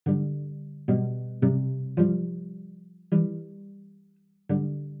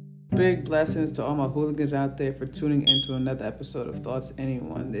Big blessings to all my hooligans out there for tuning into another episode of Thoughts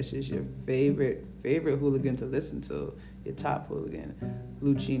Anyone. This is your favorite hooligan to listen to, your top hooligan,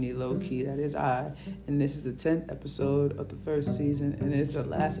 Lucini Low Key, that is I. And this is the 10th episode of the first season, and it's the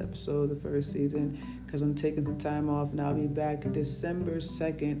last episode of the first season because I'm taking some time off, and I'll be back December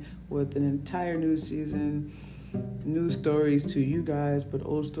 2nd with an entire new season. New stories to you guys, but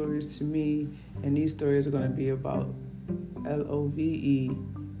old stories to me. And these stories are going to be about LOVE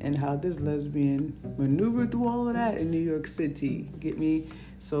and how this lesbian maneuvered through all of that in New York City. Get me?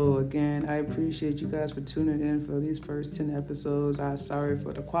 So again, I appreciate you guys for tuning in for these first 10 episodes. I'm sorry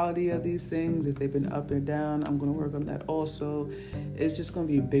for the quality of these things. If they've been up and down, I'm going to work on that also. It's just going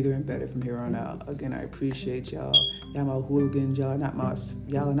to be bigger and better from here on out. Again, I appreciate y'all. Y'all my hooligans. Y'all are not my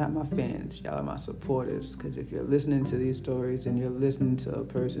fans. Y'all are my supporters. Because if you're listening to these stories and you're listening to a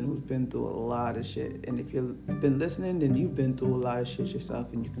person who's been through a lot of shit, and if you've been listening, then you've been through a lot of shit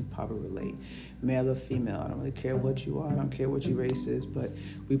yourself, and you can probably relate. Male or female, I don't really care what you are. I don't care what your race is, but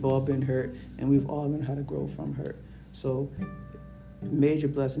we've all been hurt, and we've all learned how to grow from hurt. So major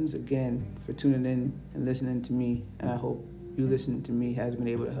blessings again for tuning in and listening to me, and I hope you listening to me has been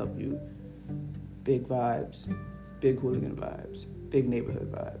able to help you. Big vibes, big hooligan vibes, big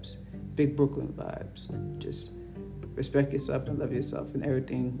neighborhood vibes, big Brooklyn vibes. Just respect yourself and love yourself, and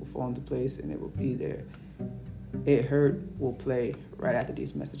everything will fall into place, and it will be there. It Hurt will play right after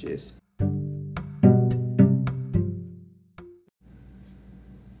these messages.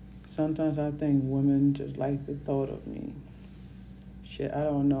 Sometimes I think women just like the thought of me. Shit, I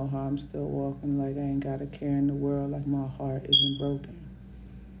don't know how I'm still walking like I ain't got a care in the world, like my heart isn't broken.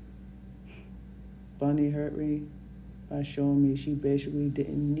 Bunny hurt me by showing me she basically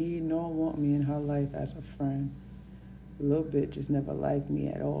didn't need nor want me in her life as a friend. The little bitch just never liked me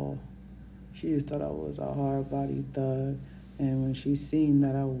at all. She just thought I was a hard-bodied thug, and when she seen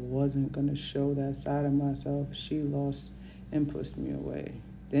that I wasn't gonna show that side of myself, she lost and pushed me away.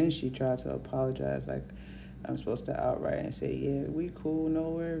 Then she tried to apologize like I'm supposed to outright and say, yeah, we cool, no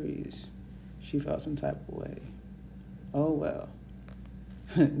worries. She felt some type of way. Oh, well.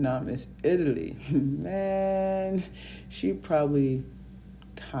 Nah, Miss Italy. Man, she probably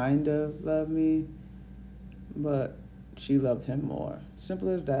kind of loved me, but she loved him more. Simple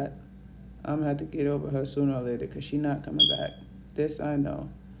as that. I'm going to have to get over her sooner or later because she's not coming back. This I know.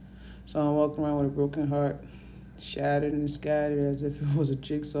 So I'm walking around with a broken heart, shattered and scattered as if it was a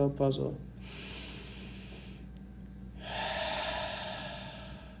jigsaw puzzle.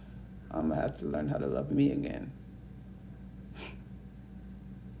 I'm going to have to learn how to love me again.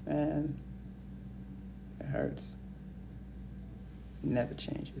 Man, it hurts. It never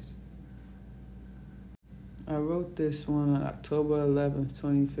changes. I wrote this one on October 11th,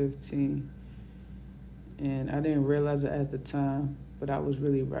 2015, and I didn't realize it at the time, but I was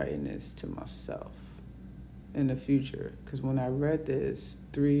really writing this to myself in the future, because when I read this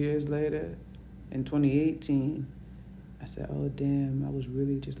 3 years later, in 2018, I said, oh, damn, I was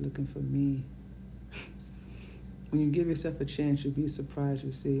really just looking for me. When you give yourself a chance, you'll be surprised,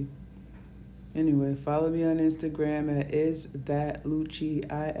 you see. Anyway, follow me on Instagram at isthatluchi,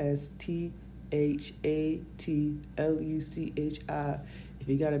 ISTHATLUCHI. If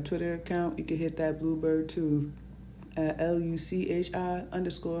you got a Twitter account, you can hit that bluebird too at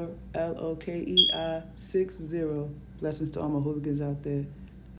LUCHI_LOKEI60. Blessings to all my hooligans out there.